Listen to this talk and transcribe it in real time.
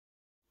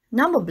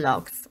Number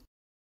blocks.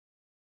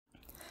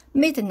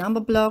 Meet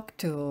number block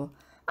 2.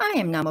 I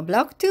am number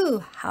block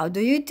 2. How do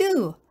you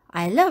do?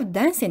 I love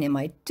dancing in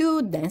my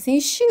 2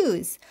 dancing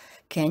shoes.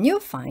 Can you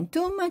find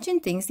 2 matching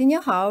things in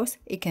your house?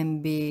 It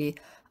can be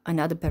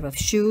another pair of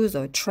shoes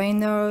or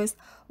trainers,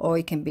 or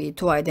it can be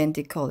 2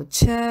 identical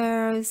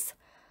chairs.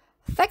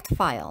 Fact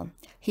file.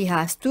 He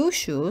has 2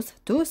 shoes,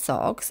 2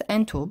 socks,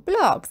 and 2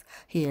 blocks.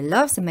 He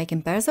loves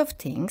making pairs of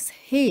things.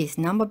 He is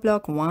number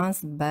block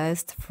 1's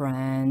best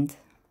friend.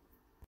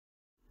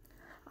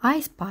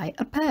 I spy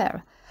a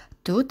pair.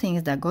 2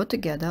 things that go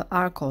together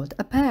are called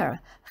a pair.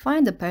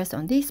 Find the pairs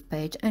on this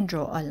page and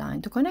draw a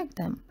line to connect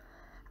them.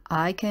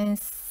 I can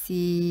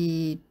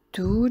see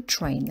 2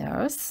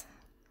 trainers.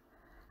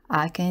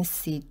 I can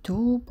see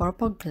 2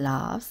 purple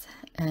gloves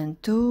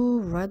and 2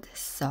 red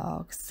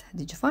socks.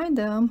 Did you find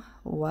them?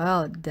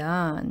 Well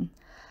done.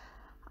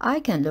 I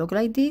can look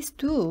like this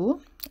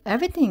too.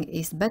 Everything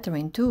is better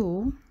in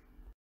 2.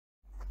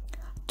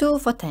 2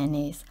 for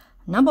tennis.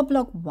 Number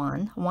block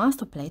 1 wants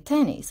to play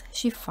tennis.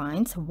 She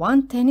finds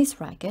 1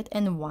 tennis racket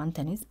and 1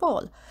 tennis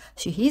ball.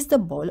 She hits the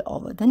ball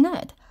over the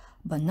net,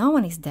 but no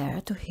one is there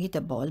to hit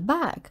the ball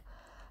back.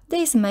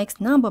 This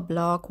makes number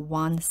block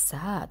 1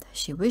 sad.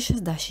 She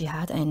wishes that she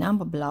had a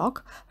number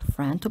block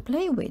friend to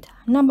play with.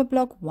 Number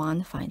block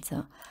 1 finds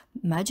a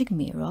magic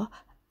mirror.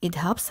 It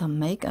helps her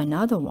make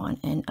another one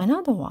and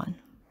another one.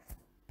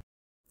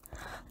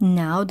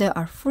 Now there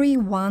are 3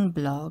 1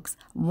 blocks.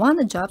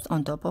 One jumps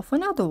on top of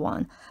another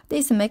one.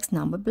 This makes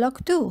number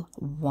block 2.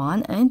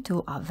 1 and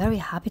 2 are very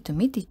happy to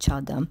meet each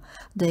other.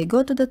 They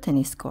go to the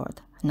tennis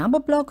court. Number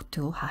block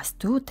 2 has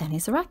 2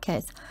 tennis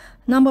rackets.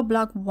 Number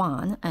block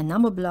 1 and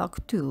number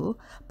block 2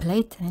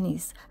 play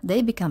tennis.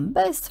 They become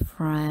best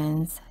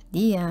friends.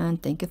 The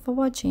end. Thank you for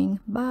watching.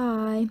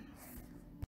 Bye.